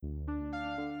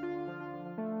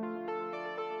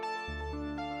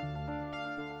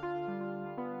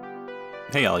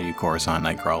Hey all you Coruscant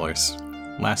Nightcrawlers.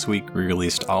 Last week we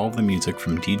released all of the music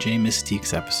from DJ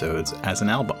Mystique's episodes as an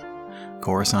album,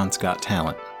 Coruscant's Got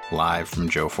Talent, live from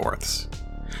Joe Forth's.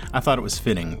 I thought it was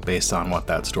fitting, based on what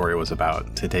that story was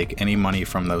about, to take any money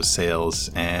from those sales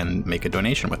and make a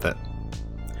donation with it.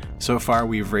 So far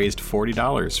we've raised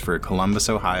 $40 for Columbus,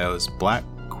 Ohio's Black,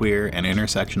 Queer, and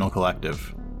Intersectional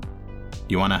Collective.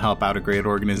 You want to help out a great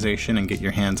organization and get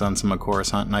your hands on some of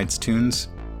Coruscant Night's tunes?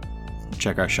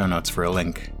 Check our show notes for a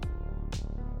link.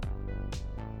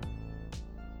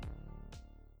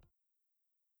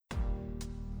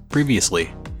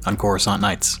 Previously on Coruscant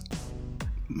Nights.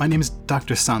 My name is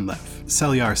Dr. Sanlev,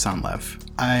 Selyar Sanlev.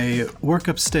 I work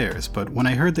upstairs, but when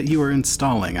I heard that you were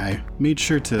installing, I made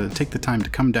sure to take the time to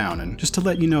come down and just to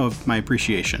let you know of my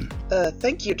appreciation.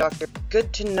 Thank you, Doctor.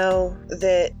 Good to know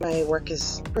that my work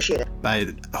is appreciated.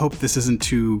 I hope this isn't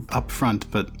too upfront,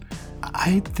 but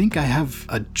I think I have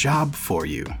a job for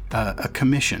you, a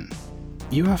commission.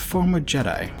 You are a former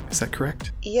Jedi, is that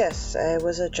correct? Yes, I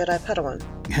was a Jedi Padawan.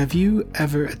 Have you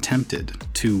ever attempted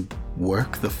to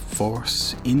work the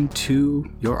Force into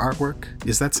your artwork?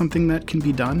 Is that something that can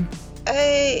be done?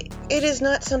 It is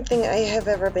not something I have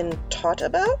ever been taught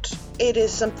about. It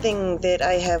is something that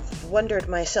I have wondered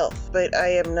myself, but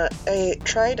I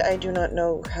do not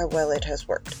know how well it has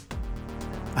worked.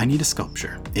 I need a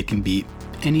sculpture. It can be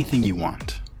anything you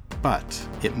want, but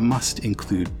it must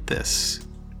include this.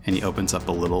 And he opens up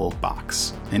a little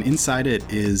box. And inside it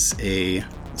is a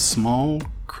small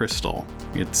crystal.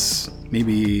 It's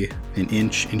maybe an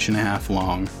inch and a half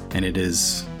long, and it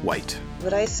is white.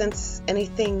 Would I sense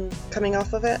anything coming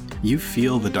off of it? You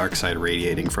feel the dark side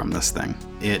radiating from this thing.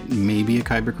 It may be a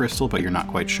kyber crystal, but you're not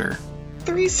quite sure.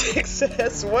 3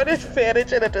 success, 1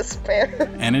 advantage, and a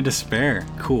despair. And a despair.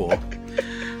 Cool.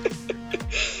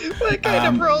 What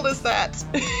kind of roll is that?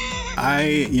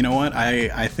 You know what?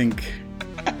 I think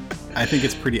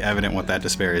it's pretty evident what that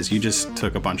despair is. You just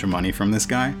took a bunch of money from this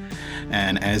guy,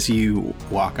 and as you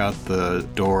walk out the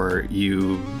door,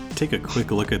 you take a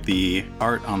quick look at the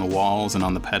art on the walls and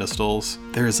on the pedestals.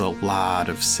 There's a lot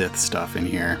of Sith stuff in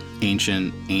here.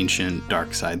 Ancient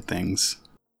dark side things.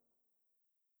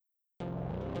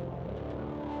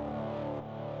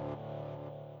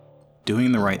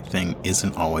 Doing the right thing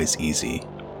isn't always easy,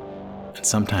 and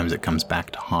sometimes it comes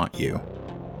back to haunt you.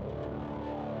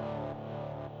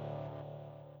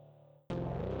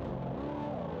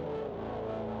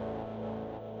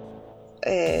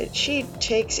 She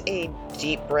takes a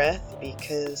deep breath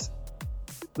because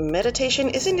meditation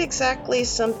isn't exactly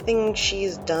something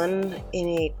she's done in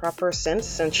a proper sense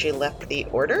since she left the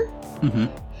Order. Mm-hmm.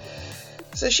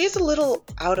 So she's a little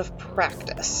out of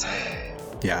practice.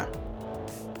 Yeah.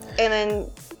 And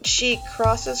then she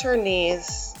crosses her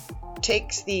knees,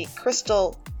 takes the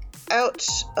crystal out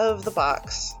of the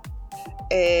box,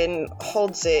 and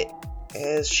holds it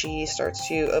as she starts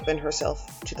to open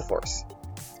herself to the Force.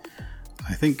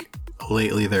 I think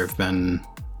lately there have been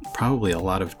probably a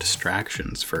lot of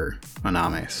distractions for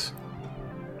Anames.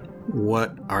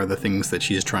 What are the things that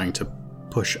she's trying to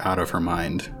push out of her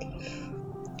mind?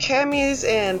 Cammy's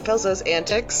and Felzo's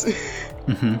antics.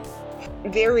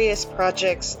 Mm-hmm. Various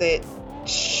projects that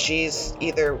she's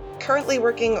either currently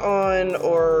working on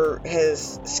or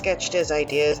has sketched as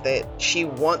ideas that she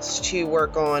wants to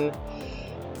work on.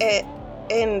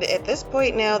 And at this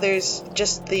point now, there's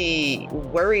just the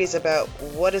worries about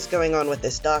what is going on with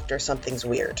this doctor. Something's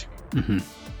weird. Mm-hmm.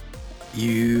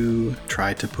 You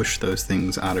try to push those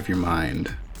things out of your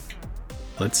mind.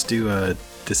 Let's do a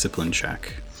discipline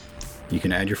check. You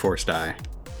can add your force die,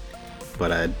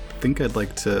 but I think I'd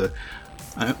like to...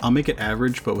 I'll make it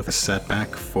average, but with a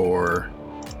setback for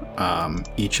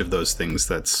each of those things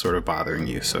that's sort of bothering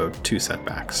you. So 2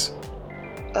 setbacks.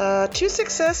 2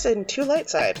 success and 2 light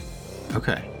side.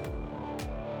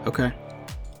 Okay.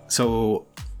 So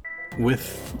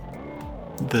with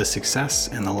the success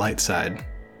and the light side,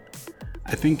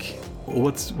 I think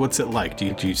what's it like? Do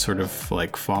you sort of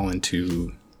like fall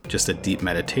into just a deep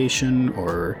meditation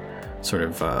or sort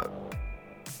of a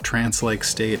trance-like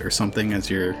state or something as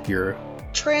you're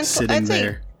sitting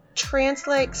there?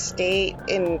 Trance-like state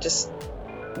and just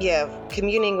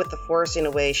communing with the Force in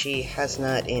a way she has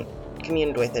not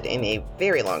communed with it in a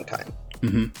very long time.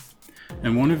 Mm-hmm.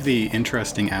 And one of the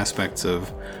interesting aspects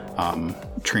of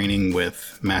training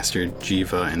with Master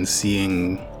Jiva and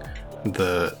seeing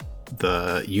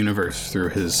the universe through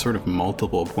his sort of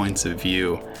multiple points of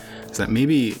view is that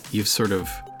maybe you've sort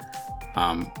of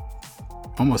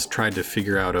almost tried to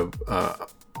figure out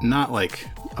not like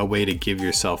a way to give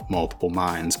yourself multiple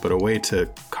minds, but a way to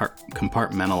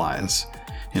compartmentalize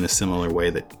in a similar way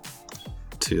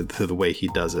to the way he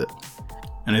does it.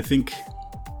 And I think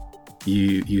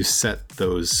you set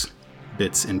those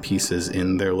bits and pieces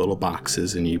in their little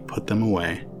boxes and you put them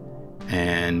away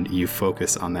and you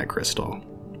focus on that crystal.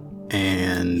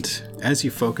 And as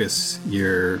you focus,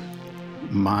 your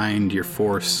mind, your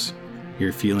force,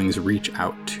 your feelings reach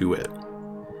out to it.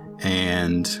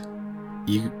 And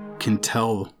you can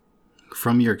tell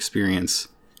from your experience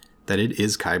that it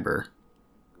is Kyber.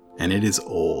 And it is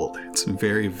old. It's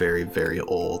very, very, very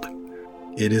old.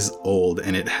 It is old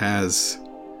and it has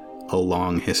a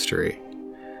long history.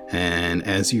 And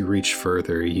as you reach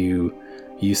further, you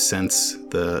sense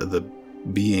the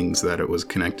beings that it was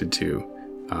connected to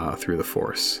through the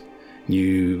Force.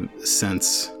 You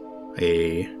sense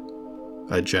a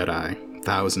Jedi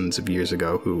thousands of years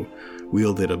ago who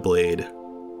wielded a blade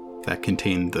that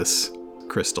contained this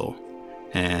crystal.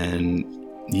 And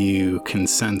you can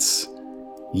sense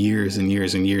years and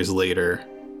years and years later,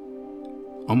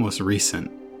 almost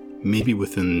recent, maybe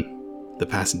within the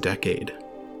past decade,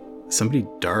 somebody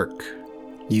dark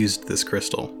used this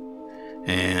crystal,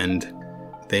 and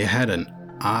they had an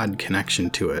odd connection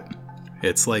to it.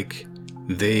 It's like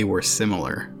they were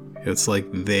similar. It's like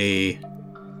they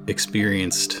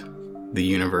experienced the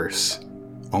universe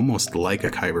almost like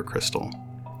a Kyber crystal.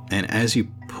 And as you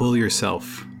pull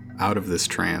yourself out of this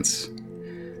trance,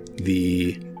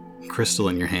 the crystal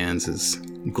in your hands is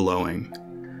glowing,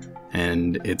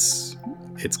 and it's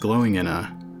glowing in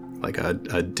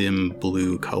a dim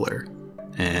blue color.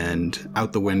 And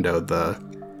out the window,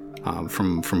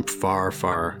 from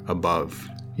far above,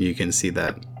 you can see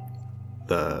that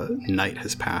the night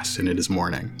has passed and it is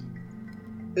morning.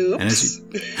 Oops. And as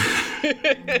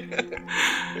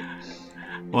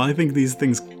well, I think these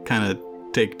things kind of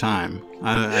take time.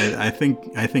 I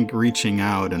think reaching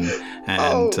out and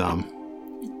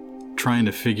trying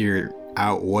to figure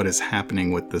out what is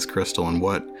happening with this crystal and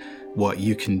what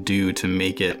you can do to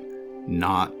make it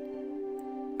not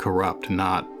corrupt,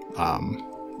 not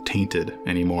tainted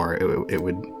anymore. It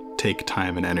would take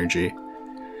time and energy.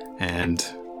 And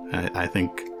I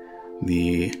think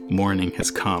the morning has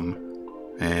come,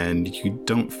 and you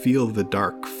don't feel the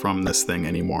dark from this thing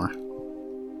anymore.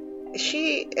 As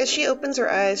she opens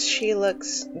her eyes, she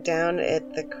looks down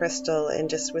at the crystal and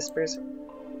just whispers,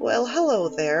 "Well, hello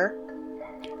there."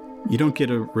 You don't get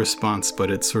a response,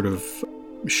 but it sort of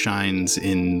shines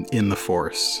in the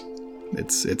Force.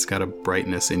 It's got a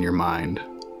brightness in your mind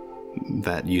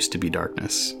that used to be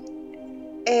darkness.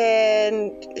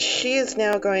 And she is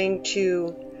now going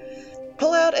to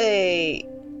pull out a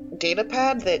data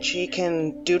pad that she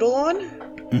can doodle on.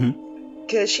 Mm-hmm.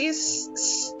 Because she's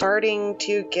starting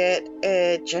to get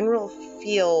a general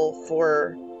feel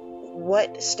for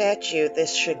what statue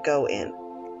this should go in.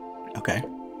 Okay.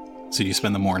 So you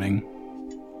spend the morning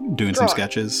doing some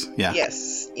sketches? Yeah.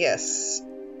 Yes.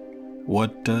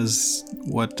 What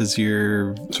does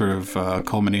your sort of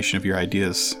culmination of your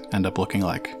ideas end up looking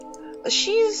like?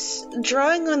 She's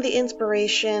drawing on the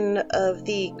inspiration of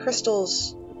the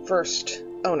crystal's first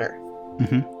owner.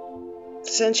 Mm-hmm.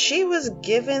 Since she was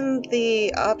given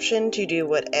the option to do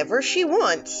whatever she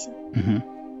wants,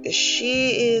 mm-hmm.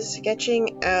 she is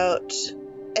sketching out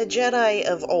a Jedi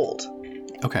of old.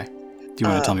 Okay. Do you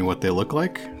want to tell me what they look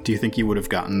like? Do you think you would have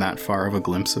gotten that far of a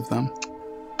glimpse of them?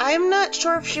 I'm not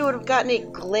sure if she would have gotten a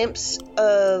glimpse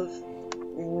of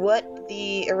what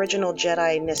the original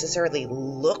Jedi necessarily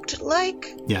looked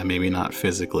like. Yeah, maybe not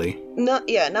physically. Not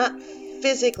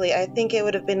physically. I think it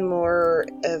would have been more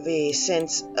of a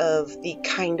sense of the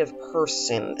kind of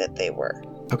person that they were.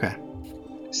 Okay.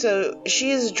 So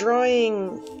she is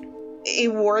drawing a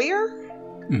warrior,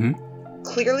 mm-hmm.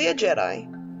 clearly a Jedi,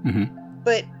 mm-hmm.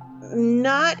 but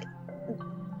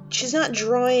she's not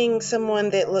drawing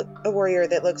a warrior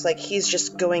that looks like he's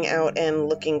just going out and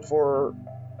looking for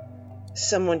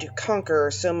someone to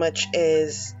conquer, so much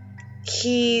as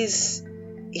he's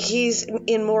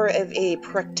in more of a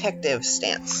protective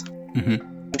stance.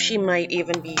 Mm-hmm. She might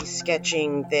even be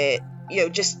sketching that,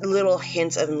 just little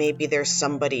hints of maybe there's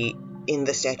somebody in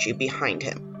the statue behind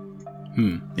him.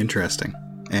 Interesting.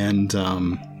 And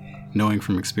knowing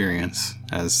from experience,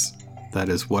 as that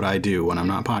is what I do when I'm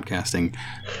not podcasting,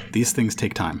 these things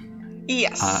take time.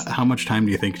 Yes. How much time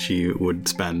do you think she would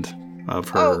spend of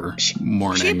her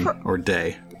morning or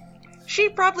day?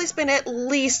 She'd probably spend at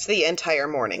least the entire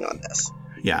morning on this.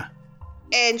 Yeah.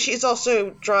 And she's also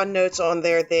drawn notes on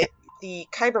there that the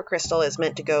Kyber crystal is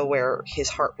meant to go where his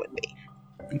heart would be.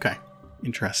 Okay.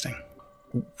 Interesting.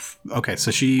 Okay,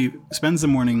 so she spends the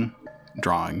morning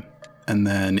drawing, and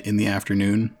then in the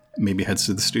afternoon maybe heads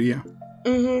to the studio?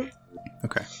 Mm-hmm.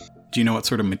 Okay. Do you know what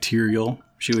sort of material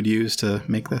she would use to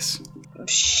make this?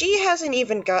 She hasn't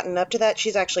even gotten up to that.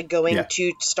 She's actually going Yeah.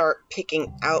 to start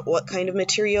picking out what kind of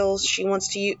materials she wants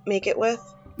to make it with.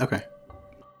 Okay.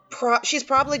 She's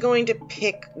probably going to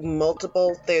pick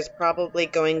multiple. There's probably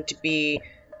going to be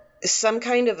some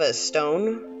kind of a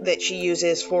stone that she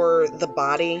uses for the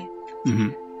body,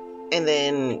 Mm-hmm. and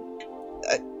then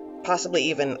possibly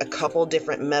even a couple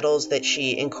different metals that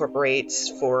she incorporates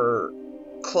for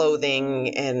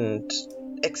clothing and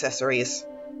accessories.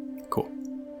 Cool.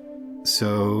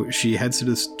 So she heads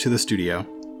to the studio.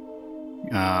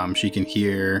 She can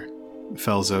hear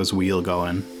Felzo's wheel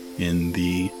going in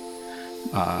the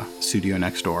studio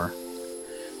next door.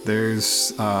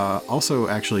 There's also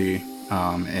actually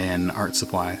an art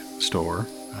supply store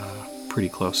pretty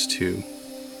close to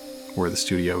where the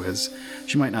studio is.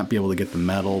 She might not be able to get the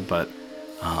metal, but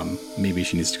maybe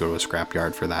she needs to go to a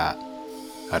scrapyard for that.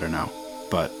 I don't know.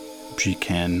 But she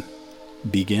can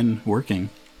begin working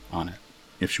on it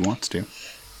if she wants to.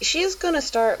 She's going to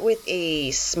start with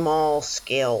a small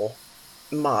scale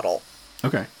model.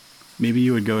 Okay. Maybe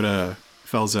you would go to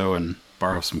Felzo and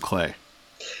borrow some clay.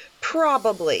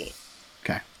 Probably.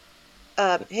 Okay.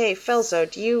 Hey, Felzo,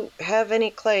 do you have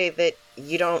any clay that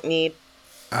you don't need?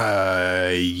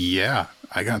 Yeah.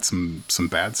 I got some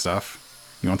bad stuff.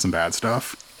 You want some bad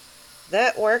stuff?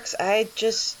 That works. I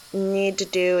just need to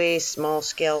do a small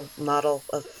scale model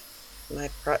of my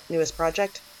newest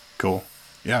project. Cool.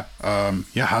 Yeah.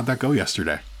 Yeah, how'd that go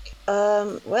yesterday?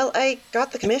 Well, I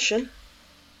got the commission.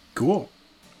 Cool.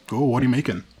 What are you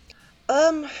making?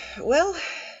 Well,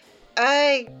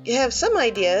 I have some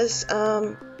ideas.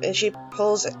 And she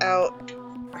pulls out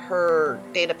her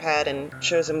data pad and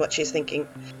shows him what she's thinking.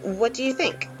 What do you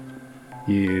think?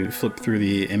 You flip through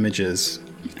the images,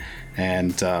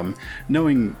 and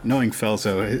knowing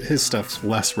Felzo, his stuff's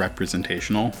less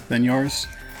representational than yours,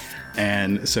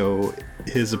 and so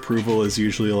his approval is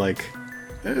usually like,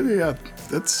 yeah,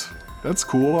 that's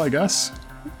cool, I guess.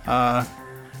 I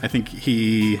think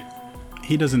he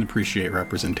doesn't appreciate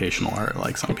representational art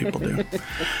like some people do.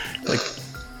 Like,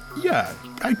 yeah,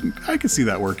 I could see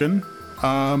that working.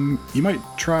 You might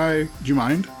try. Do you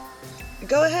mind?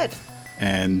 Go ahead.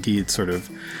 And he sort of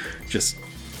just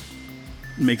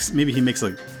makes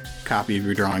a copy of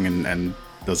your drawing and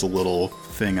does a little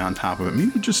thing on top of it.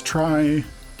 Maybe just try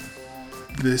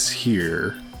this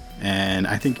here. And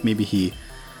I think maybe he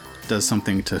does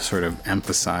something to sort of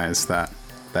emphasize that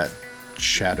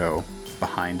shadow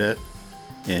behind it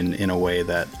in a way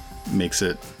that makes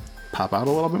it pop out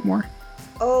a little bit more.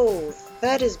 Oh,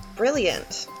 that is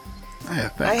brilliant. Yeah,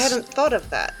 thanks. I hadn't thought of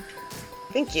that.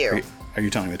 Thank you. Are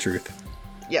you telling the truth?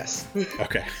 Yes.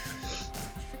 Okay.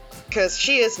 Because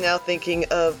she is now thinking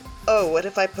of, oh, what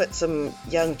if I put some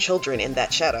young children in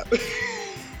that shadow?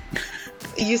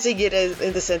 Using it as,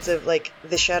 in the sense of, like,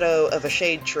 the shadow of a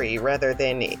shade tree rather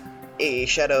than a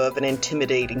shadow of an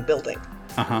intimidating building.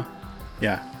 Uh-huh.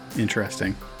 Yeah,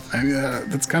 interesting. I mean,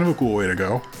 that's kind of a cool way to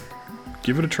go.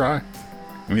 Give it a try.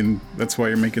 I mean, that's why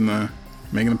you're making the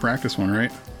practice one,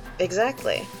 right?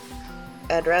 Exactly.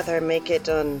 I'd rather make it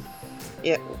on,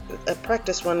 a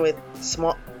practice one with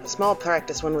small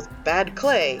practice one with bad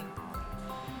clay,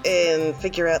 and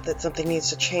figure out that something needs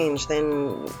to change,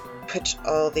 then put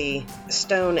all the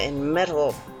stone and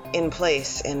metal in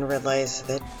place and realize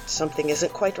that something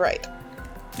isn't quite right.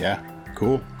 Yeah,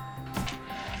 cool.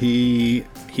 He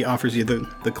offers you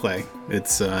the clay.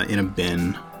 It's in a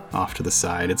bin off to the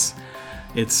side.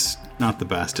 It's not the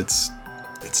best. It's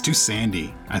too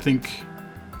sandy. I think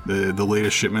the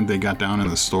latest shipment they got down in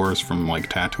the stores from like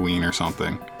Tatooine or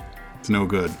something. It's no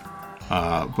good.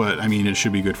 But I mean, it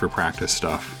should be good for practice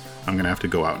stuff. I'm gonna have to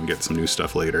go out and get some new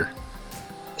stuff later.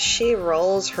 She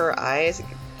rolls her eyes and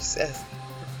says,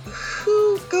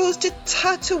 "Who goes to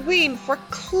Tatooine for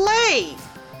clay?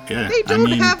 Yeah, They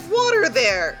don't have water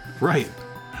there." Right.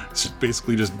 It's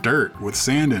basically just dirt with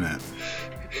sand in it.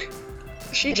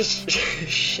 She just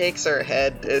shakes her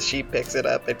head as she picks it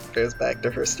up and goes back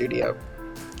to her studio.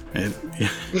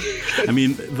 I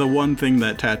mean, the one thing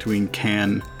that Tatooine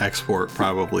can export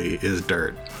probably is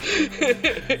dirt.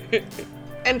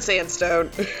 And sandstone.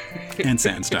 And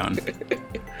sandstone.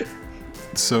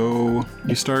 So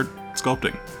you start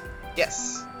sculpting.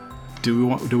 Yes. Do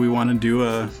we want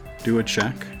to do a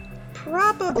check?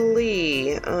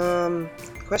 Probably.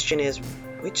 Question is,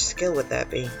 which skill would that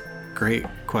be? Great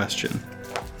question.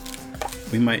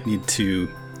 We might need to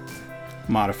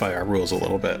modify our rules a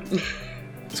little bit.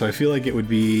 So I feel like it would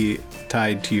be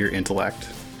tied to your intellect.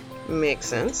 Makes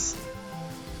sense.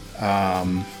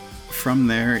 From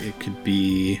there, it could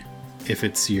be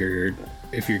if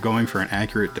you're going for an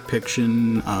accurate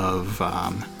depiction of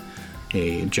a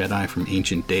Jedi from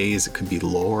ancient days, it could be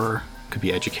lore. could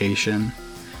be education.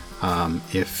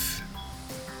 If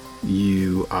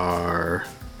you are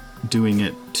doing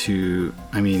it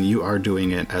you are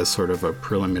doing it as sort of a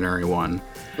preliminary one.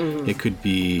 Mm-hmm. It could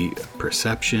be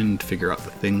perception to figure out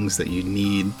the things that you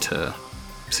need to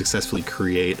successfully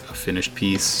create a finished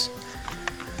piece.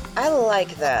 I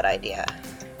like that idea.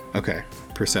 Okay.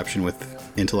 Perception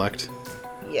with intellect?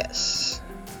 Yes.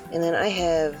 And then I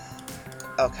have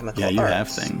alchemical arts. Yeah, you have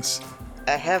things.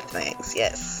 I have things,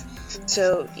 yes.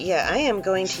 So, yeah, I am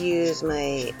going to use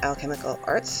my alchemical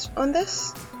arts on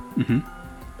this. Mm-hmm.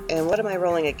 And what am I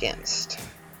rolling against?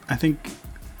 I think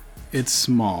it's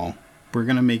small. We're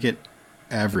going to make it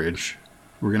average.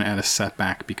 We're going to add a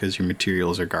setback because your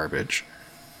materials are garbage.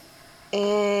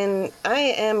 And I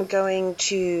am going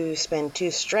to spend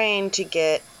 2 strain to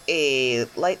get a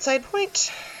light side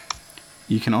point.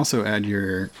 You can also add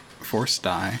your force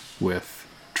die with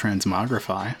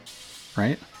transmogrify,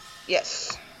 right?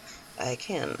 Yes, I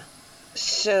can.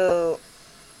 So,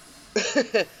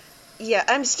 yeah,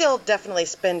 I'm still definitely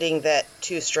spending that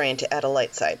 2 strain to add a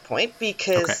light side point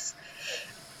because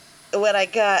what I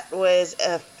got was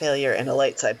a failure and a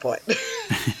light side point.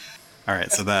 All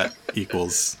right, so that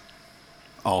equals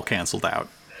all canceled out,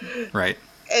 right?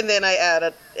 And then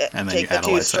I take the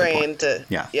 2 strain to...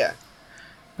 Yeah.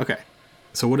 Okay.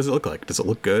 So what does it look like? Does it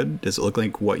look good? Does it look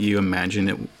like what you imagine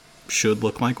it should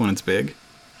look like when it's big?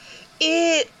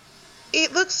 It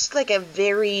looks like a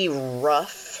very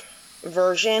rough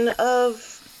version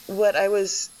of what I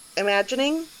was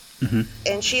imagining. Mm-hmm.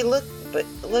 And she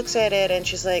looks at it and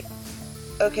she's like,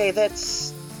 okay,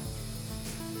 that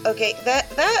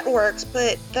works,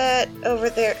 but that over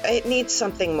there, it needs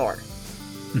something more.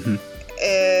 Mm-hmm.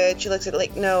 And she looks at it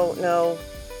like, no,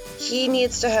 he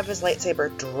needs to have his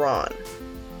lightsaber drawn.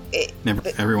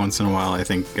 Every once in a while, I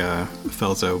think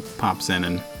Felzo pops in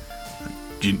and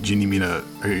do you need me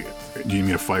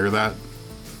to fire that?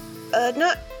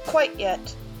 Not quite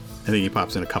yet. I think he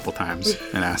pops in a couple times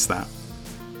and asks that.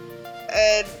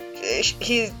 And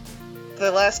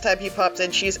the last time he pops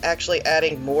in, she's actually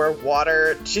adding more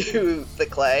water to the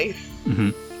clay.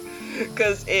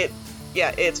 Because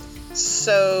it's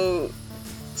so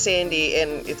sandy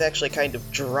and it's actually kind of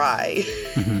dry.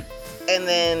 Mm-hmm. And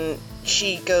then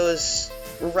she goes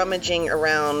rummaging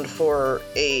around for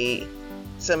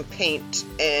some paint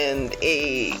and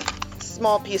a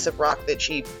small piece of rock that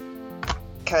she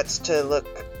cuts to look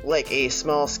like a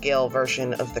small scale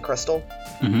version of the crystal.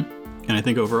 Mm-hmm. And I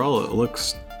think overall it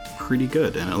looks pretty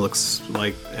good, and it looks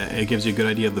like it gives you a good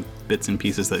idea of the bits and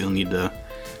pieces that you'll need to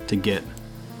get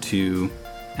to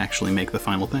actually make the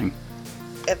final thing.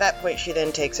 At that point, she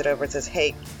then takes it over and says,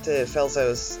 hey, to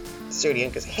Felzo's studio,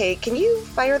 and goes, hey, can you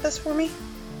fire this for me?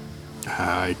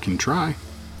 I can try.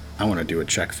 I want to do a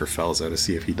check for Felzo to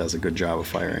see if he does a good job of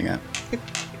firing it.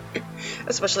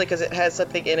 Especially because it has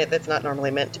something in it that's not normally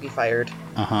meant to be fired.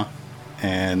 Uh-huh.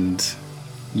 And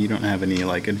you don't have any,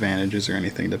 advantages or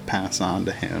anything to pass on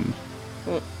to him.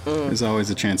 Mm-mm. There's always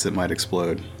a chance it might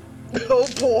explode. Oh,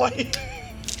 boy.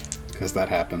 Because that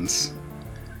happens.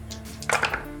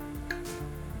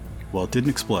 Well, it didn't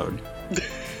explode.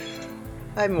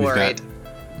 I'm worried. We've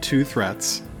got 2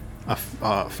 threats,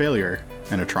 a failure,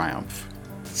 and a triumph.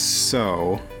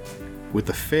 So, with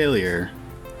the failure,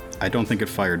 I don't think it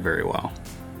fired very well.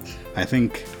 I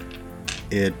think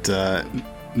it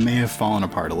may have fallen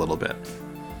apart a little bit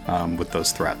with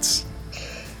those threats.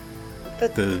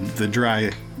 But the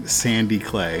dry, sandy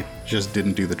clay just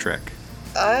didn't do the trick.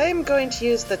 I'm going to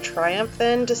use the triumph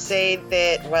then to say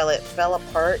that while it fell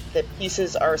apart, the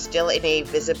pieces are still in a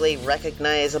visibly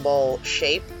recognizable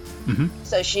shape. Mm-hmm.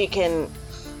 So she can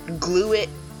glue it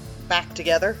back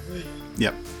together.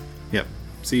 Yep.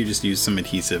 So you just use some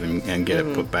adhesive and get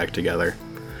it put back together.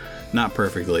 Not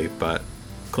perfectly, but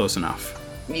close enough.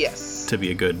 Yes. To be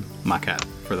a good maquette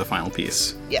for the final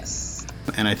piece. Yes.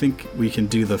 And I think we can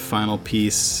do the final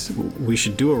piece. We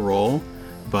should do a roll,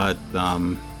 but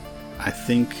I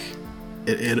think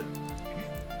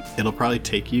it'll probably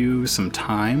take you some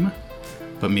time,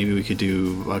 but maybe we could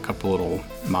do a couple little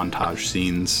montage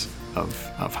scenes of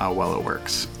how well it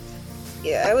works.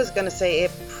 Yeah, I was going to say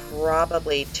it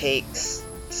probably takes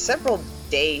several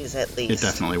days at least. It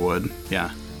definitely would,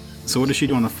 yeah. So what does she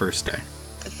do on the first day?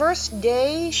 The first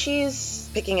day, she's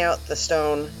picking out the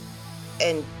stone,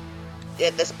 and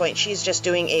at this point, she's just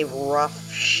doing a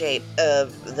rough shape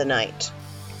of the knight.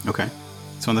 Okay.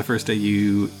 So on the first day,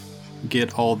 you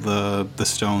get all the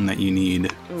stone that you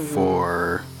need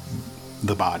for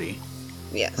the body.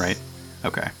 Yes. Right?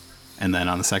 Okay. And then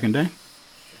on the second day?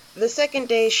 The second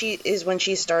day is when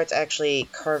she starts actually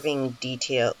carving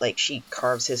detail. Like, she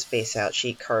carves his face out.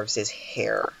 She carves his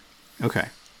hair. Okay.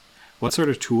 What sort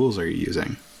of tools are you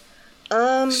using?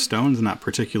 Stone's not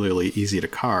particularly easy to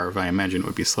carve. I imagine it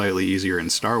would be slightly easier in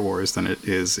Star Wars than it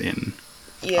is in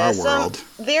our world.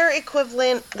 Their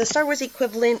equivalent, the Star Wars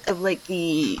equivalent of like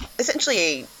essentially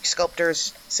a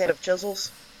sculptor's set of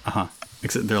chisels.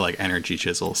 Except they're like energy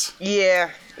chisels.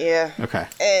 Yeah. Okay.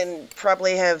 And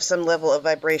probably have some level of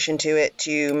vibration to it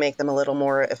to make them a little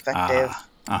more effective.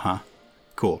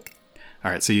 Cool.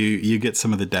 All right, so you get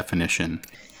some of the definition.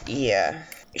 Yeah.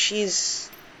 She's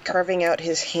carving out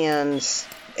his hands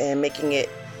and making it...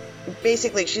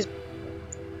 Basically, she's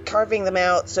carving them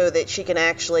out so that she can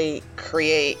actually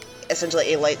create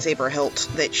essentially a lightsaber hilt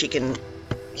that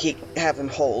have him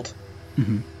hold.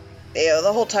 Mm-hmm. You know,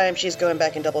 the whole time she's going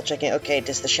back and double checking, okay,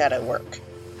 does the shadow work?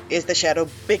 Is the shadow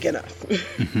big enough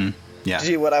to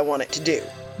do what I want it to do?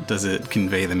 Does it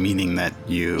convey the meaning that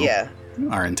you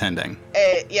are intending?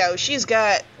 She's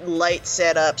got light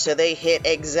set up so they hit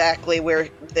exactly where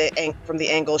from the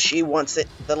angle she wants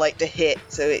the light to hit.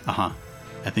 So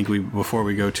I think before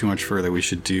we go too much further, we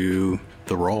should do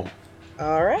the roll.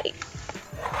 All right.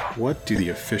 What do the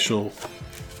official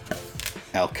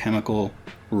alchemical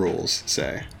rules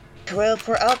say? Well,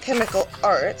 for alchemical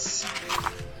arts,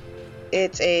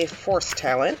 it's a force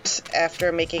talent.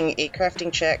 After making a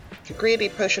crafting check to create a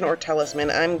potion or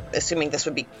talisman, I'm assuming this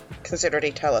would be considered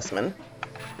a talisman,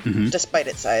 despite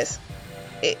its size.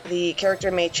 The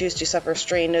character may choose to suffer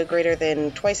strain no greater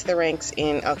than twice the ranks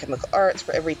in alchemical arts.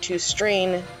 For every 2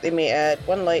 strain, they may add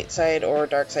 1 light side or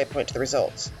dark side point to the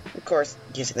results. Of course,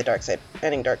 using the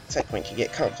adding dark side point, you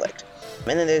get conflict.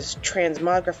 And then there's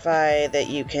transmogrify, that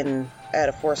you can add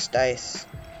a force dice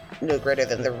no greater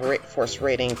than the force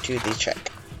rating to the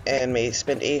check, and may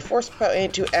spend a force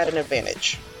point to add an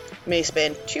advantage. May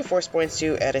spend 2 force points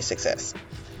to add a success.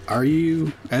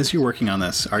 As you're working on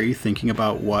this, are you thinking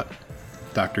about what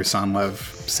Dr. Sonlev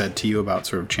said to you about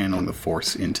sort of channeling the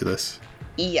force into this?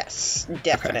 Yes,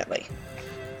 definitely.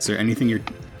 Okay. Is there anything you're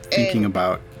thinking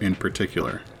about in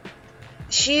particular?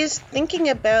 She's thinking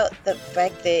about the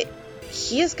fact that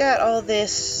he's got all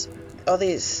these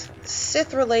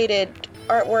Sith-related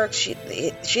artwork.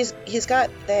 He's got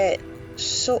that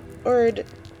sword.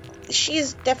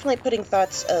 She's definitely putting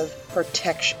thoughts of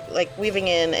protection, like weaving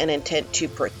in an intent to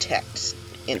protect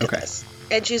into this.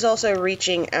 And she's also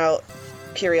reaching out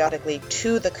periodically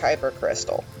to the Kyber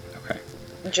crystal. Okay.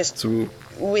 Just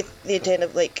with the intent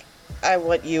of I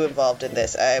want you involved in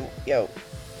this.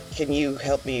 Can you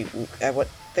help me?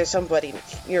 There's somebody.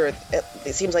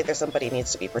 It seems like there's somebody who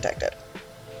needs to be protected.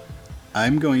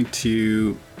 I'm going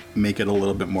to make it a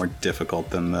little bit more difficult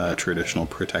than the traditional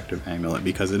protective amulet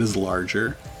because it is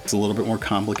larger. It's a little bit more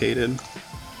complicated.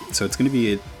 So it's going to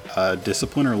be a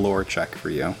discipline or lore check for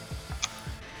you.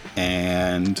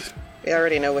 And we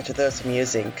already know which of those I'm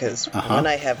using because one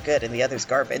I have good and the other's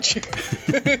garbage.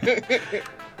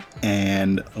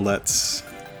 And let's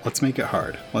make it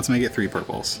hard. Let's make it 3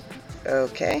 purples.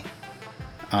 Okay.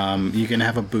 You can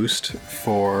have a boost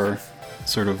for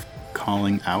sort of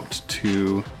calling out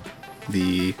to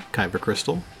the Kyber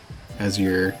crystal as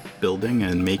you're building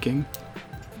and making.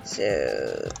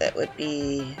 So that would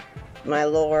be my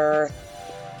lore,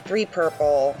 3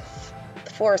 purple,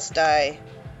 the force die.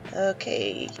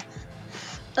 Okay.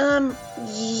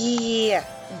 Yeah,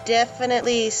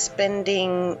 definitely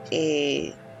spending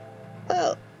a...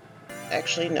 Well,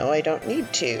 actually, no, I don't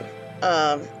need to.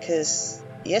 Because,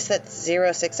 yes, that's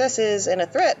 0 successes and a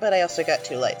threat, but I also got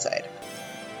 2 light side.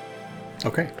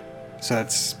 Okay. So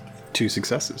that's 2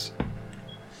 successes.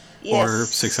 Yes. Or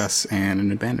success and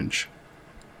an advantage.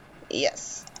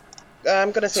 Yes.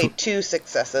 I'm going to say 2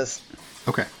 successes.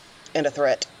 Okay. And a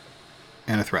threat.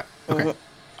 And a threat. Okay. Mm-hmm.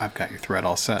 I've got your threat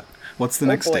all set. What's the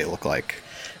next day look like?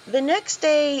 The next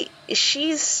day,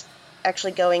 she's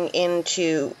actually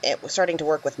starting to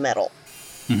work with metal.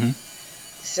 Mm-hmm.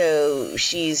 So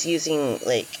she's using,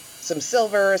 some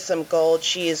silver, some gold.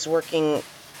 She is working,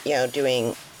 she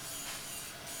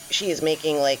is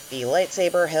making, the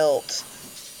lightsaber hilt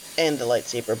and the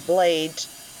lightsaber blade.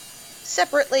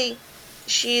 Separately,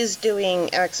 she's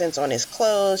doing accents on his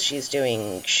clothes. She's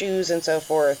doing shoes and so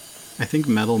forth. I think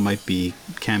metal might be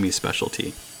Cammie's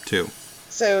specialty, too.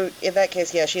 So, in that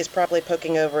case, yeah, she's probably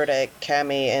poking over to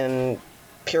Cammie and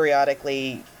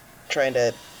periodically trying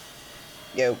to,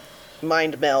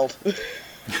 mind meld.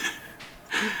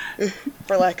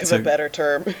 For lack of a better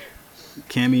term.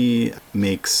 Cammie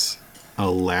makes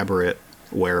elaborate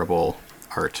wearable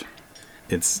art.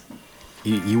 It's...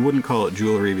 You wouldn't call it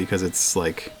jewelry because it's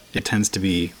it tends to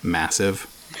be massive.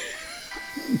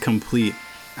 Complete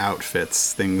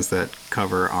outfits, things that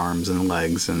cover arms and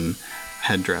legs and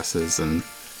headdresses and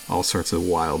all sorts of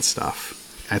wild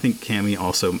stuff. I think Cammy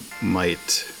also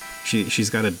might... She's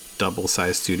got a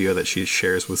double-sized studio that she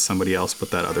shares with somebody else,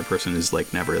 but that other person is,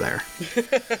 like, never there.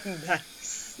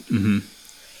 Nice. Mm-hmm.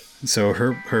 So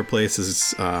her place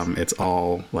is, it's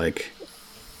all, like,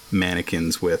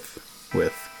 mannequins with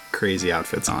crazy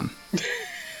outfits on.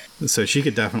 So she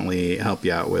could definitely help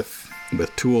you out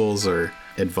with tools or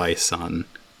advice on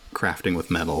crafting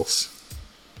with metals.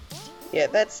 Yeah,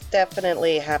 that's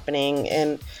definitely happening,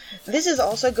 and this is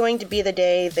also going to be the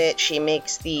day that she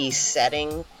makes the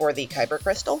setting for the Kyber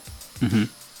crystal,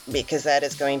 because that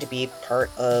is going to be part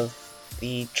of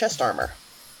the chest armor.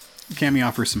 Cammy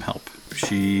offers some help.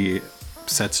 She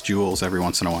sets jewels every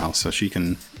once in a while, so she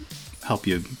can help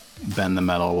you bend the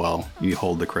metal while you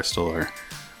hold the crystal,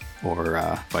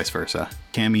 or vice versa.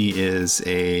 Cammy is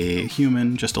a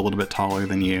human, just a little bit taller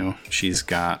than you. She's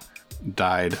got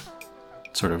dyed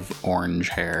sort of orange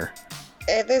hair.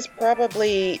 There's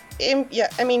probably... Yeah,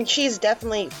 I mean, she's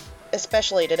definitely,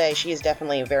 especially today, she's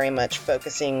definitely very much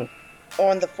focusing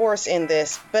on the Force in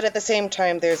this, but at the same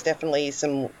time, there's definitely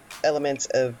some elements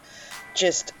of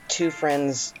just two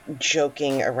friends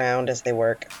joking around as they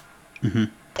work. Mm-hmm.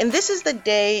 And this is the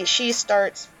day she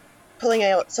starts pulling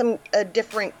out a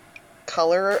different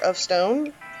color of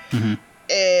stone. Mm-hmm.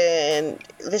 And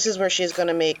this is where she's going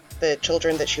to make the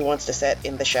children that she wants to set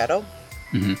in the shadow.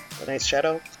 Mm-hmm. The Knight's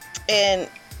Shadow. And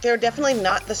they're definitely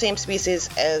not the same species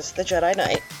as the Jedi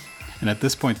Knight. And at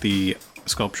this point, the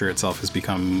sculpture itself has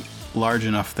become large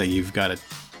enough that you've got to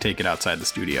take it outside the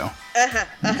studio.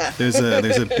 There's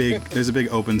a big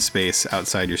open space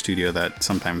outside your studio that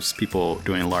sometimes people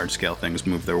doing large scale things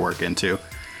move their work into.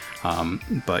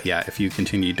 But yeah, if you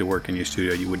continued to work in your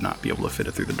studio, you would not be able to fit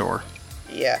it through the door.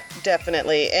 Yeah,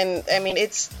 definitely. And I mean,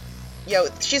 it's,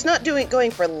 she's not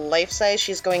going for life size.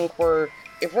 She's going for,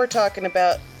 if we're talking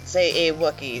about, say, a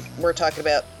Wookiee, we're talking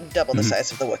about double the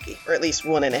size of the Wookiee, or at least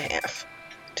 1.5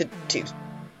 to 2.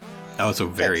 Oh, so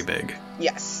very big.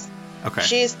 Yes. Okay.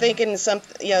 She's thinking this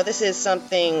is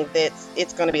something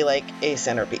it's going to be like a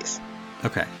centerpiece.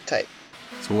 Okay. Type.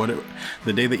 So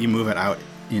the day that you move it out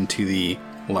into the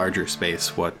larger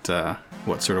space, what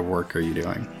sort of work are you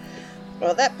doing? Well,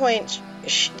 at that point,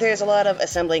 there's a lot of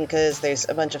assembling because there's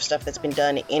a bunch of stuff that's been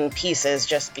done in pieces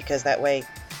just because that way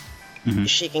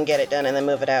she can get it done and then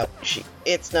move it out.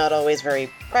 It's not always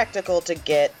very practical to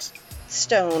get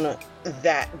stone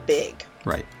that big.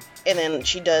 Right. And then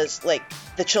she does, like,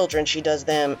 the children, she does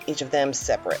them, each of them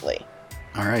separately.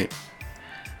 All right.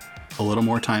 A little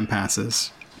more time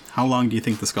passes. How long do you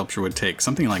think the sculpture would take?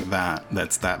 Something like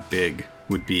that's that big,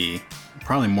 would be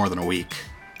probably more than a week.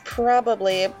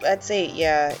 Probably, I'd say,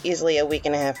 yeah, easily a week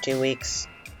and a half, 2 weeks.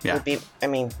 Yeah. It'd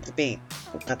be,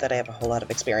 not that I have a whole lot of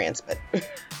experience, but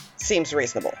seems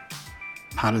reasonable.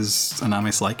 How does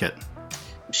Anamis like it?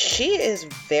 She is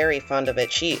very fond of it.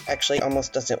 She actually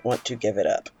almost doesn't want to give it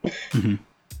up. Mm-hmm.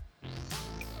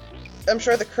 I'm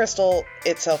sure the crystal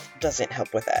itself doesn't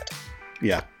help with that.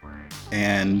 Yeah.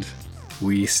 And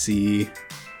we see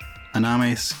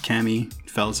Anamis, Cammy,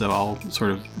 Felza all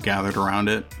sort of gathered around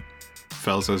it.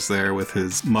 Felza's there with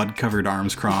his mud-covered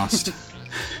arms crossed.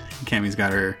 Cammy's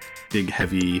got her big,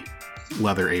 heavy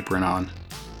leather apron on.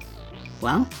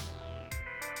 Well,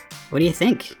 what do you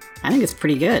think? I think it's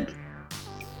pretty good.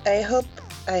 I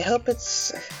hope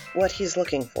it's what he's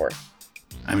looking for.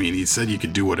 I mean, he said you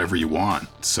could do whatever you want,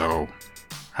 so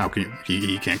how can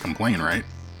he can't complain, right?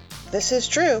 This is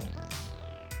true.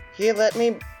 He let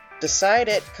me decide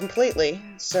it completely,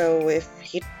 so if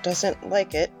he doesn't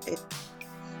like it,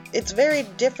 it's very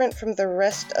different from the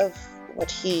rest of what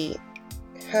he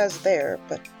has there,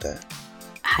 but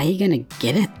how you gonna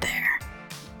get it there?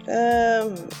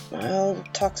 I'll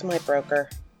talk to my broker.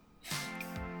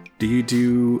 Do you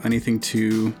do anything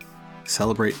to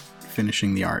celebrate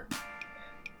finishing the art?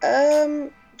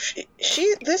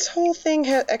 She this whole thing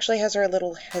actually has her a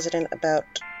little hesitant about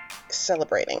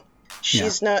celebrating.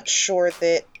 She's not sure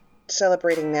that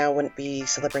celebrating now wouldn't be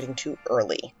celebrating too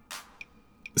early.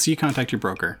 So you contact your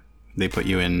broker. They put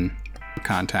you in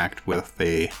contact with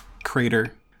a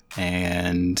crater,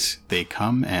 and they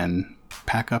come and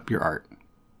pack up your art.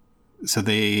 So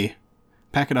they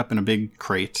pack it up in a big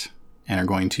crate and are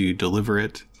going to deliver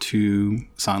it to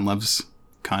Sonlev's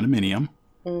condominium.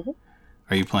 Mm-hmm.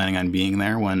 Are you planning on being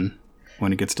there when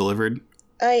it gets delivered?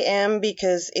 I am,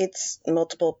 because it's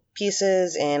multiple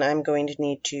pieces, and I'm going to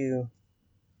need to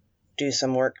do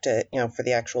some work to, for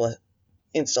the actual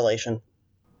installation.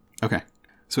 Okay.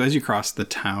 So as you cross the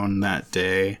town that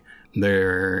day,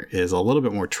 there is a little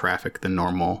bit more traffic than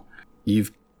normal.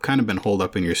 You've kind of been holed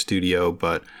up in your studio,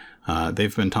 but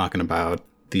they've been talking about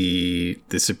the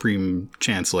Supreme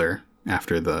Chancellor,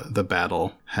 after the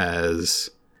battle, has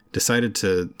decided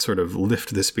to sort of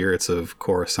lift the spirits of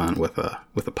Coruscant with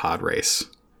a pod race.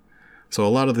 So a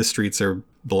lot of the streets are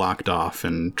blocked off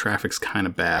and traffic's kind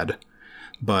of bad,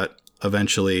 but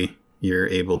eventually you're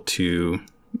able to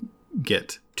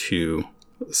get to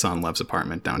Sonlev's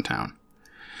apartment downtown.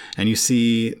 And you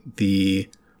see the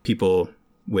people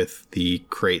with the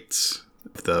crates,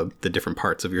 the different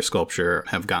parts of your sculpture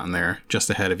have gotten there just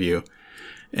ahead of you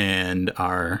and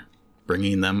are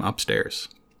bringing them upstairs.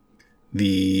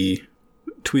 The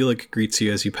Twi'lek greets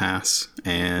you as you pass,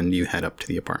 and you head up to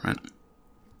the apartment.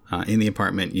 In the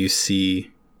apartment, you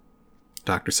see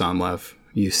Dr. Sonlev.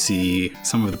 You see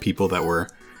some of the people that were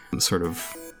sort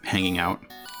of hanging out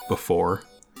before,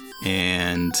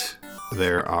 and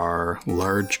there are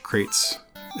large crates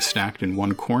stacked in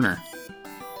one corner.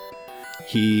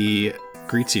 He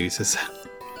greets you. He says,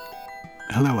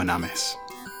 "Hello, Anamis.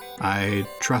 I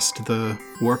trust the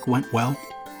work went well?"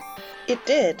 It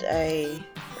did. I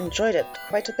enjoyed it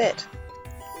quite a bit.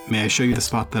 May I show you the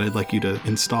spot that I'd like you to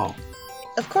install?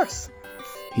 Of course.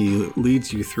 He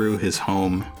leads you through his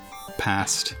home,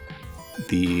 past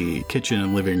the kitchen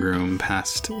and living room,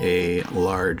 past a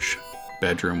large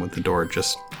bedroom with the door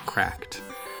just cracked,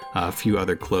 a few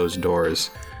other closed doors,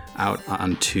 out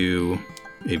onto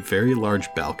a very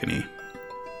large balcony.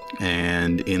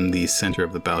 And in the center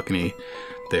of the balcony,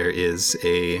 there is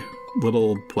a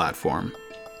little platform.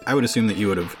 I would assume that you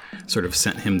would have sort of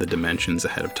sent him the dimensions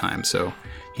ahead of time, so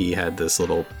he had this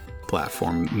little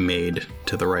platform made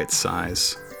to the right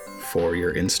size for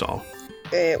your install.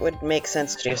 It would make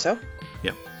sense to do so.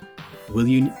 Yep. Will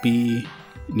you be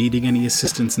needing any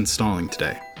assistance installing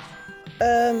today?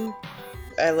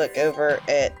 I look over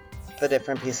at the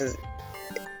different pieces,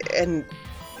 and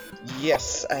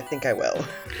yes, I think I will.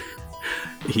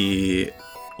 He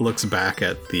looks back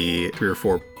at the 3 or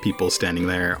 4 people standing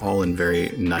there, all in very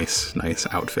nice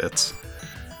outfits.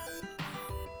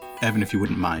 Evan, if you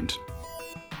wouldn't mind.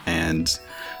 And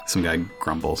some guy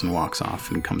grumbles and walks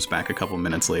off and comes back a couple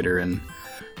minutes later in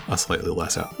a slightly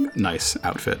less nice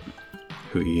outfit,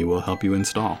 who he will help you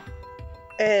install.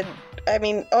 And, I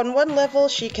mean, on one level,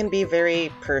 she can be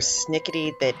very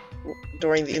persnickety that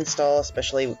during the install,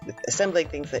 especially with assembling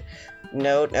things that,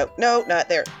 no, not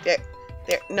there, there,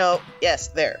 no, yes,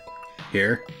 there.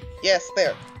 Here? Yes,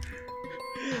 there.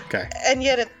 Okay. And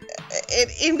yet,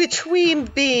 in between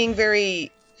being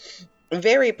very,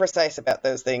 very precise about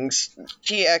those things,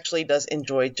 she actually does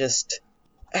enjoy just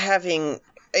having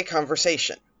a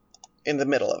conversation in the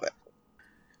middle of it.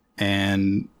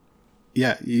 And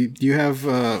yeah, you have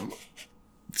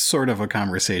sort of a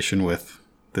conversation with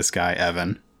this guy,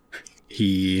 Evan.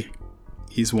 He's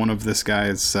one of this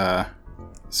guy's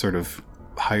sort of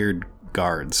hired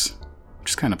guards,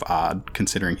 which is kind of odd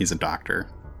considering he's a doctor.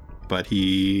 But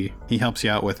he helps you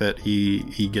out with it.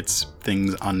 He gets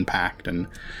things unpacked and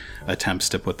attempts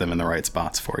to put them in the right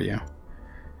spots for you.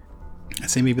 I'd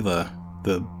say maybe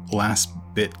the last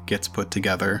bit gets put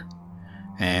together,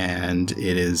 and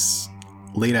it is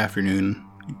late afternoon,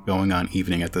 going on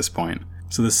evening at this point.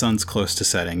 So the sun's close to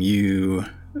setting. You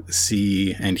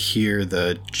see and hear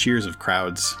the cheers of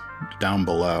crowds down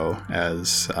below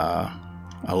as a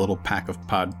little pack of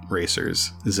pod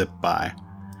racers zip by.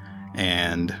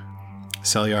 And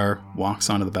Selyar walks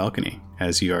onto the balcony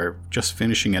as you are just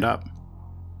finishing it up.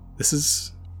 This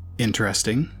is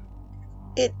interesting.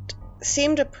 It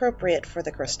seemed appropriate for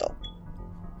the crystal.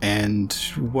 And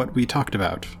what we talked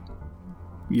about.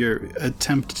 Your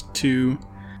attempt to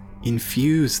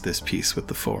infuse this piece with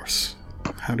the Force.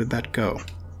 How did that go?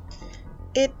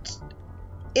 It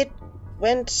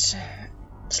went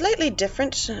slightly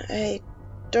different. I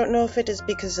don't know if it is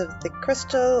because of the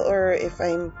crystal or if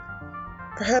I'm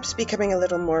perhaps becoming a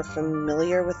little more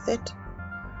familiar with it.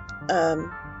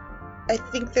 I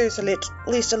think there's at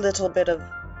least a little bit of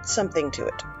something to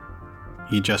it.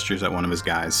 He gestures at one of his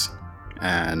guys,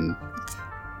 and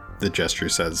the gesture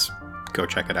says, "Go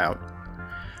check it out."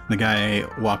 The guy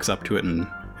walks up to it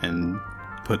and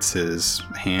puts his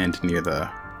hand near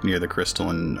the crystal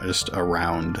and just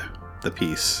around the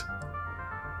piece.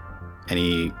 And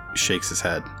he shakes his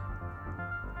head.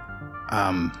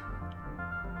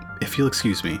 If you'll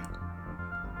excuse me,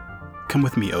 come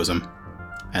with me, Ozum.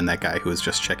 And that guy who was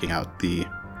just checking out the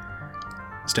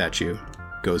statue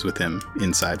goes with him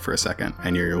inside for a second,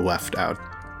 and you're left out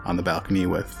on the balcony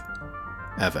with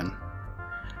Evan.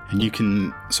 And you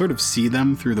can sort of see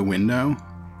them through the window,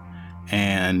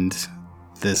 and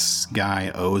this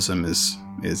guy, Ozum,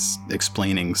 is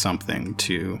explaining something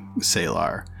to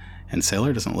Selyar, and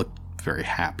Selyar doesn't look very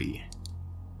happy.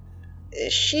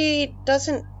 She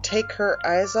doesn't take her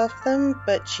eyes off them,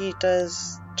 but she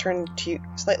does turn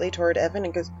slightly toward Evan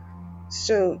and goes,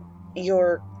 So,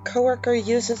 your coworker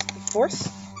uses the Force?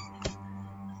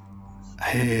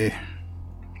 Hey,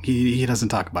 he doesn't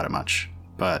talk about it much,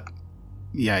 but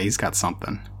yeah, he's got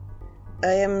something.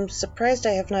 I am surprised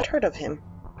I have not heard of him.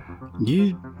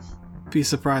 You'd be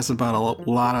surprised about a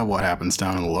lot of what happens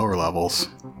down in the lower levels.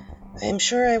 I am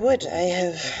sure I would. I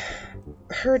have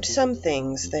heard some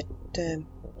things that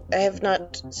I have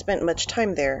not spent much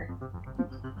time there.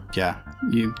 Yeah,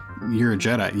 you're a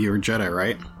Jedi. You were a Jedi,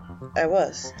 right? I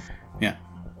was. Yeah.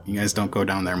 You guys don't go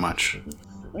down there much.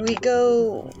 We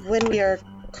go when we are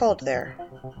called there.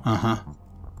 Uh-huh.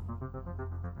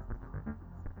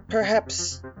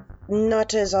 Perhaps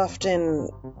not as often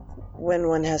when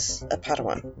one has a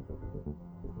Padawan.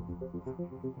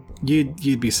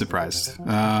 You'd be surprised.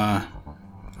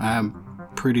 I'm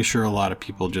pretty sure a lot of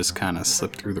people just kind of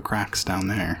slip through the cracks down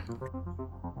there.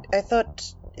 I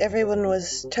thought everyone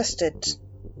was tested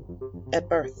at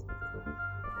birth.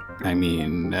 I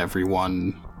mean,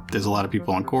 everyone... There's a lot of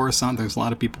people on Coruscant, there's a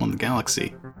lot of people in the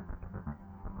galaxy.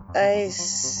 I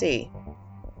see.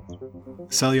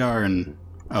 Selyar and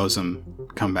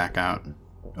Ozum come back out.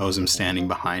 Ozum standing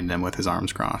behind them with his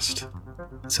arms crossed.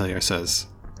 Selyar says,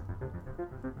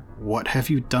 "What have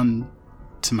you done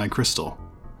to my crystal?"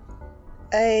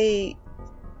 I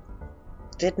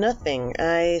did nothing.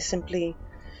 I simply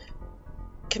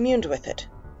communed with it.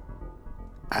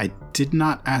 I did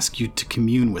not ask you to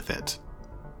commune with it.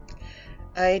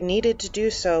 I needed to do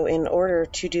so in order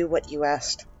to do what you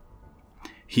asked.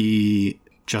 He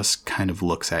just kind of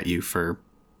looks at you for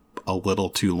a little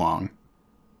too long.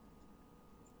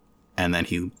 And then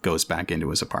he goes back into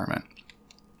his apartment.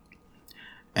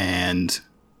 And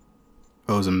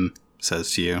Ozum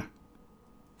says to you,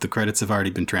 "The credits have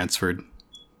already been transferred.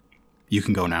 You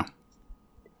can go now."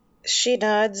 She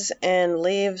nods and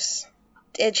leaves.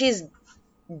 And she's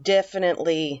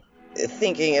definitely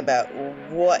thinking about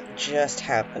what just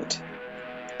happened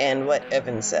and what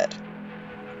Evan said.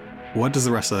 What does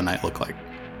the rest of the night look like?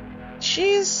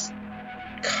 She's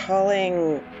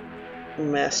calling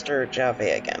Master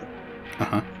Jave again.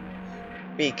 Uh-huh.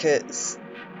 Because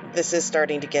this is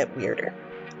starting to get weirder.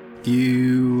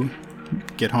 You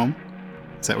get home?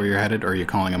 Is that where you're headed, or are you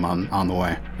calling him on the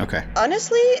way? Okay.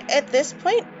 Honestly, at this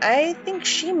point, I think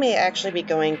she may actually be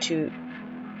going to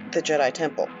the Jedi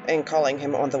Temple and calling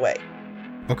him on the way.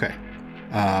 Okay.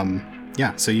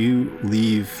 Yeah, so you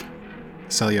leave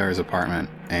Selyar's apartment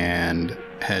and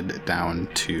head down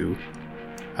to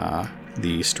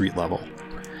the street level.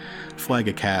 Flag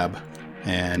a cab,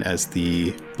 and as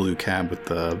the blue cab with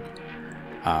the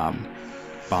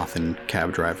Bothan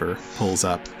cab driver pulls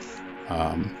up,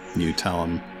 you tell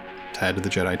him to head to the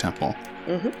Jedi Temple.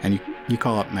 Mm-hmm. And you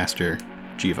call up Master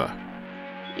Jiva.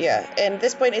 Yeah, and at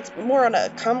this point, it's more on a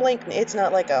comlink. It's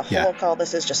not like a holo call.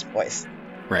 This is just voice.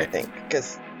 Right. I think,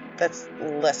 because that's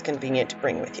less convenient to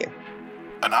bring with you.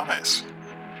 Anames,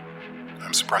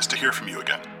 I'm surprised to hear from you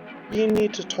again. You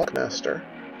need to talk, Master.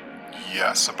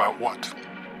 Yes, about what?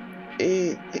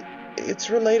 It's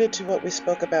related to what we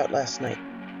spoke about last night.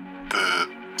 The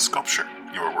sculpture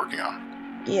you were working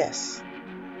on. Yes.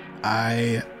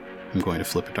 I am going to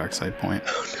flip a dark side point.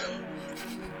 Oh no.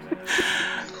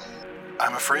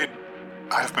 I'm afraid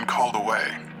I have been called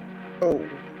away. Oh,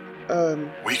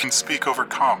 We can speak over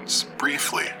comms,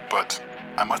 briefly, but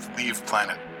I must leave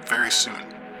planet very soon.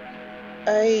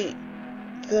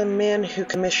 The man who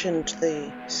commissioned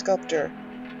the sculptor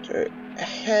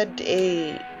had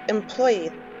a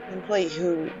employee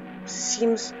who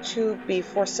seems to be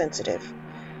force sensitive.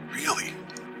 Really?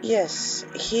 Yes,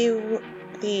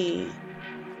 the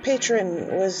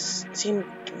patron seemed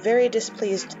very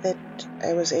displeased that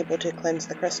I was able to cleanse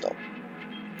the crystal.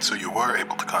 So you were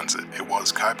able to cleanse it. It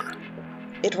was Kyber.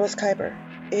 It was Kyber.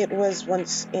 It was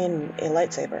once in a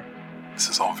lightsaber. This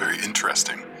is all very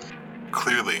interesting.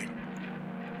 Clearly,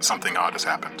 something odd has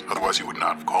happened. Otherwise, you would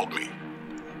not have called me.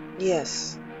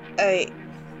 Yes. I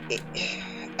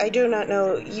do not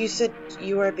know. You said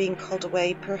you were being called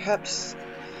away. Perhaps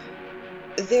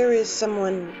there is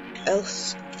someone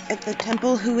else at the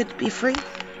temple who would be free?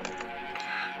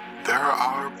 There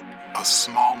are a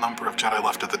small number of Jedi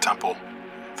left at the temple.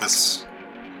 This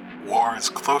war is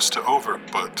close to over,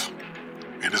 but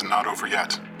it is not over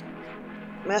yet.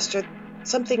 Master,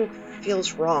 something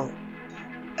feels wrong.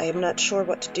 I am not sure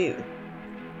what to do.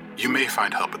 You may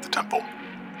find help at the temple.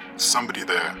 Somebody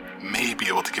there may be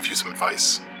able to give you some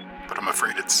advice, but I'm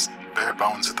afraid it's bare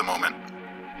bones at the moment.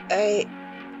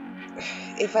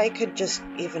 If I could just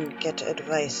even get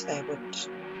advice,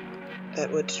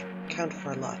 that would count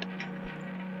for a lot.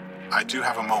 I do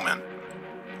have a moment.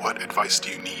 What advice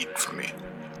do you need from me?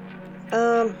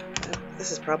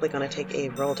 This is probably going to take a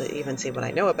roll to even see what I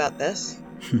know about this.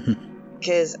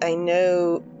 Because I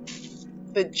know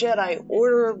the Jedi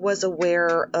Order was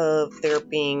aware of there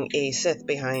being a Sith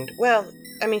behind. Well,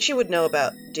 I mean, she would know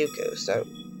about Dooku, so...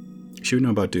 She would know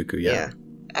about Dooku, yeah.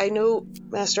 I know,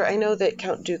 Master, I know that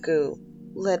Count Dooku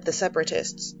led the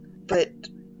Separatists, but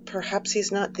perhaps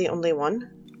he's not the only one?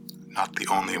 Not the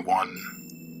only one?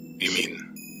 You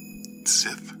mean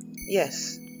Sith?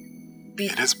 Yes.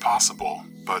 It is possible,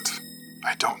 but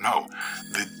I don't know.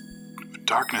 The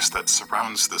darkness that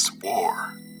surrounds this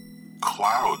war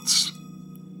clouds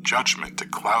judgment.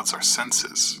 It clouds our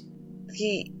senses.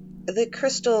 The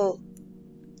crystal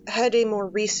had a more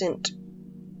recent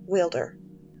wielder.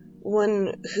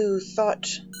 One who thought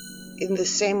in the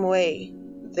same way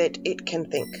that it can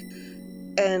think.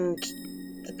 And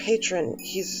the patron,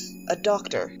 he's a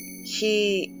doctor.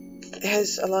 He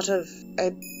has a lot of...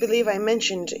 I believe I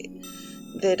mentioned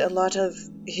that a lot of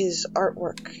his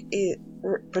artwork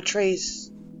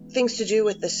portrays things to do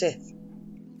with the Sith.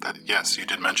 Yes, you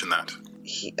did mention that.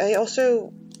 I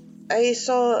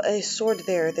saw a sword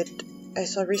there that I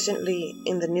saw recently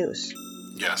in the news.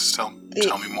 Yes, tell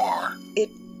me more.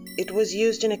 It was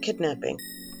used in a kidnapping.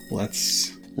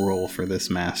 Let's roll for this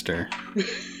master.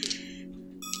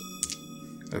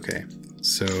 Okay,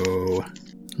 so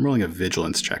I'm rolling a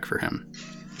vigilance check for him.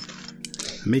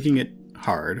 I'm making it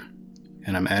hard,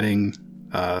 and I'm adding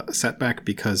a setback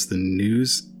because the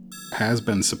news has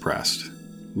been suppressed.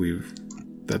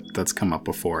 That's come up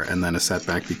before, and then a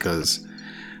setback because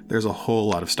there's a whole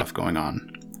lot of stuff going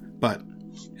on. But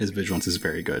his vigilance is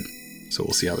very good, so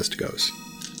we'll see how this goes.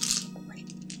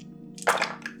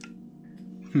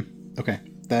 Okay,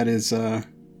 that's a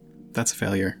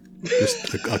failure.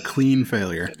 Just a clean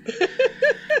failure.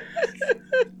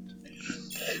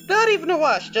 Not even a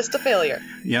wash, just a failure.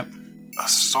 Yep. A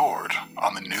sword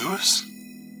on the news?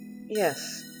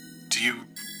 Yes. Do you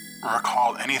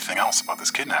recall anything else about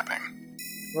this kidnapping?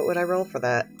 What would I roll for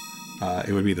that?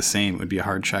 It would be the same. It would be a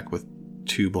hard check with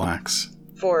 2 blacks.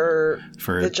 For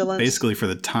vigilance? Basically for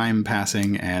the time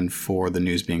passing and for the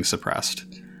news being suppressed.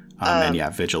 And yeah,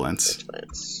 vigilance.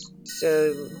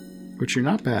 So... Which you're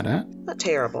not bad at. Not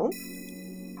terrible.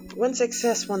 1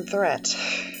 success, 1 threat.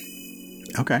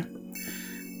 Okay.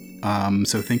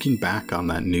 So thinking back on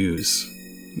that news,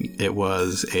 it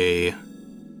was a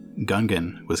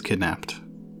Gungan was kidnapped.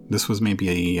 This was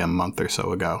maybe a month or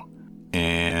so ago.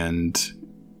 And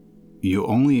you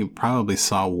only probably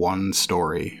saw one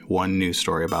news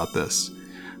story about this.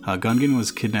 Gungan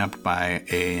was kidnapped by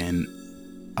a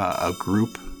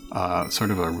group, sort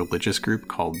of a religious group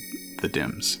called the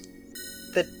Dims.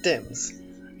 The Dims.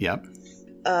 Yep.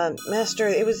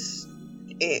 Master, there was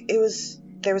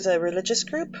a religious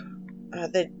group.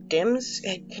 The Dims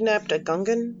had kidnapped a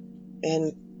Gungan,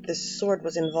 and this sword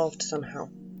was involved somehow.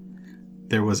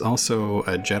 There was also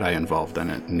a Jedi involved in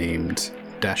it named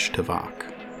Desh Tavok.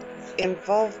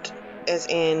 Involved as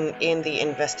in the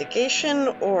investigation,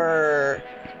 or...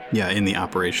 Yeah, in the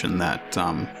operation that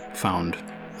found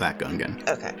that Gungan.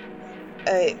 Okay.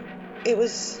 It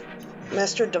was...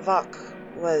 Master Tavok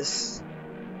was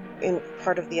in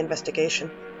part of the investigation.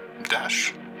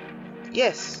 Dash?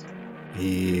 Yes.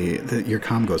 Your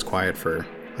comm goes quiet for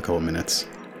a couple minutes.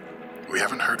 We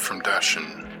haven't heard from Dash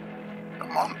in a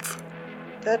month.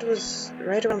 That was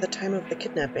right around the time of the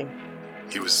kidnapping.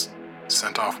 He was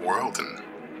sent off-world and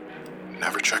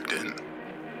never checked in.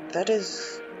 That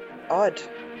is odd.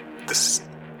 This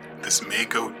may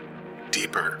go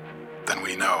deeper than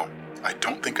we know. I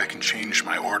don't think I can change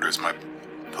my orders. My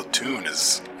platoon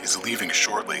is leaving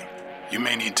shortly. You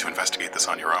may need to investigate this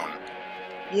on your own.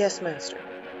 Yes, Master.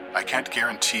 I can't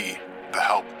guarantee the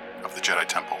help of the Jedi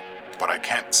Temple, but I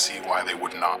can't see why they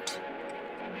would not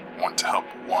want to help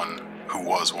one who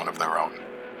was one of their own.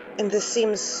 And this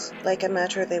seems like a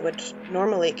matter they would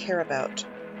normally care about.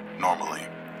 Normally.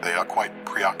 They are quite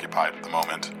preoccupied at the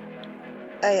moment.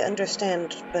 I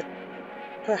understand, but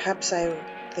perhaps they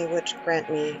would grant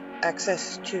me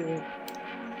access to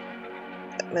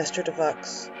Master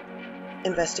Tavok's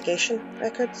investigation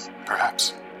records?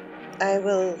 Perhaps. I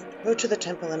will go to the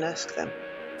temple and ask them.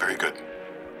 Very good.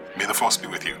 May the Force be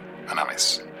with you,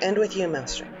 Anamis. And with you,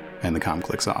 Master. And the comm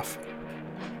clicks off.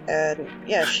 And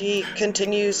yeah, she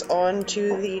continues on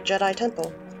to the Jedi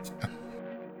Temple.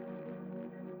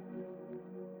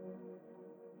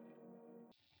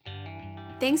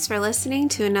 Thanks for listening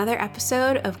to another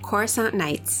episode of Coruscant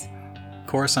Nights.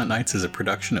 Coruscant Nights is a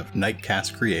production of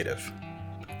Nightcast Creative.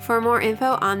 For more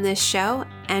info on this show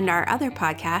and our other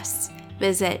podcasts,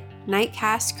 visit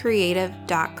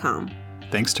nightcastcreative.com.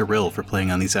 Thanks to Rill for playing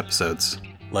on these episodes.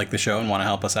 Like the show and want to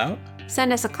help us out?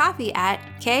 Send us a coffee at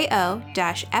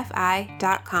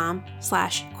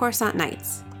ko-fi.com/Coruscant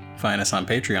Nights. Find us on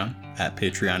Patreon at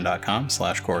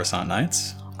patreon.com/Coruscant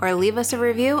Nights. Or leave us a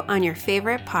review on your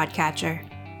favorite podcatcher.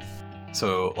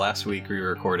 So last week we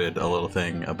recorded a little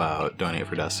thing about Donate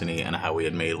for Destiny and how we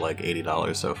had made like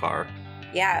 $80 so far.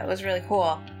 Yeah, it was really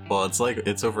cool. Well, it's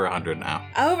over 100 now.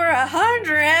 Over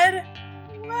 100?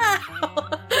 Wow.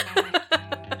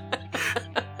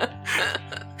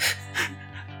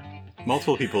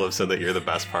 Multiple people have said that you're the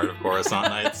best part of Coruscant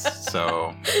Nights,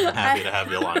 so happy to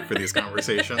have you along for these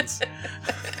conversations.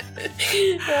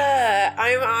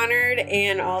 I'm honored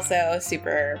and also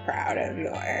super proud of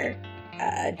your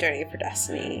Donate for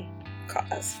Destiny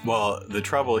cause. Well, the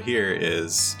trouble here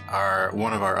is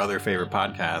one of our other favorite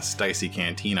podcasts, Dicey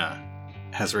Cantina,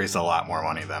 has raised a lot more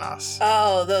money than us.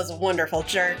 Oh, those wonderful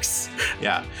jerks.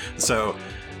 Yeah, so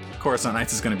Coruscant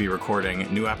Nights is going to be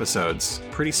recording new episodes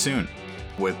pretty soon.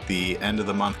 With the end of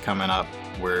the month coming up,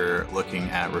 we're looking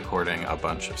at recording a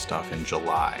bunch of stuff in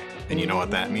July. And you know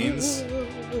what that means?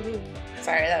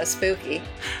 Sorry, that was spooky.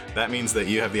 That means that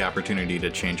you have the opportunity to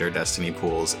change our Destiny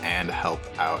pools and help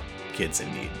out kids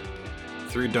in need.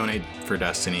 Through Donate for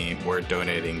Destiny, we're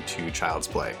donating to Child's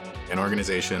Play, an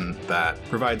organization that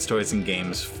provides toys and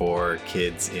games for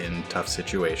kids in tough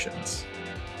situations.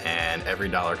 And every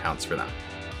dollar counts for them.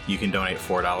 You can donate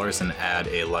 $4 and add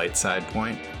a light side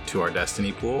point to our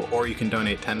Destiny pool, or you can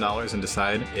donate $10 and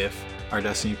decide if our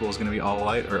Destiny pool is going to be all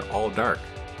light or all dark.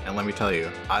 And let me tell you,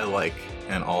 I like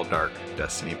an all dark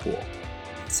Destiny pool.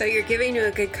 So you're giving to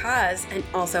a good cause and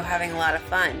also having a lot of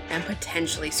fun and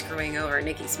potentially screwing over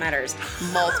Nikki Smetters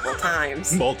multiple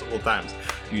times. Multiple times.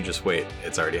 You just wait.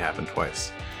 It's already happened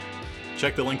twice.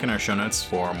 Check the link in our show notes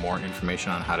for more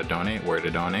information on how to donate, where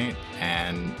to donate,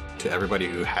 and to everybody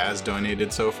who has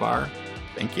donated so far,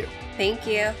 thank you. Thank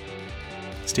you.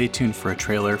 Stay tuned for a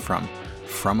trailer from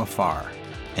Afar,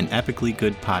 an epically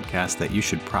good podcast that you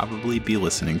should probably be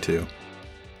listening to.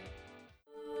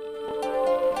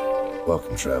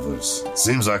 Welcome, travelers.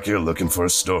 Seems like you're looking for a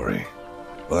story.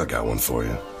 Well, I got one for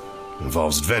you. It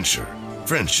involves adventure,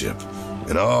 friendship,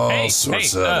 and all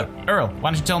sorts of... Earl, why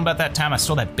don't you tell him about that time I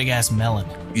stole that big-ass melon?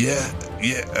 Yeah,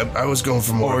 I was going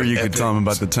for more... Or you could tell him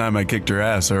about the time I kicked her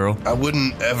ass, Earl. I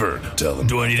wouldn't ever tell them.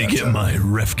 Do I need to get my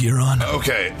ref gear on?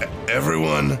 Okay,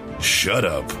 everyone, shut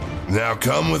up. Now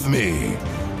come with me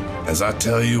as I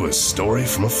tell you a story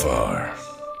from afar.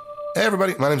 Hey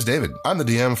everybody, my name's David. I'm the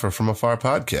DM for From Afar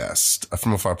Podcast.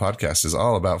 From Afar Podcast is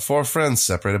all about four friends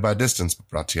separated by distance, but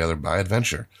brought together by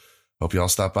adventure. Hope you all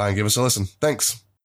stop by and give us a listen. Thanks.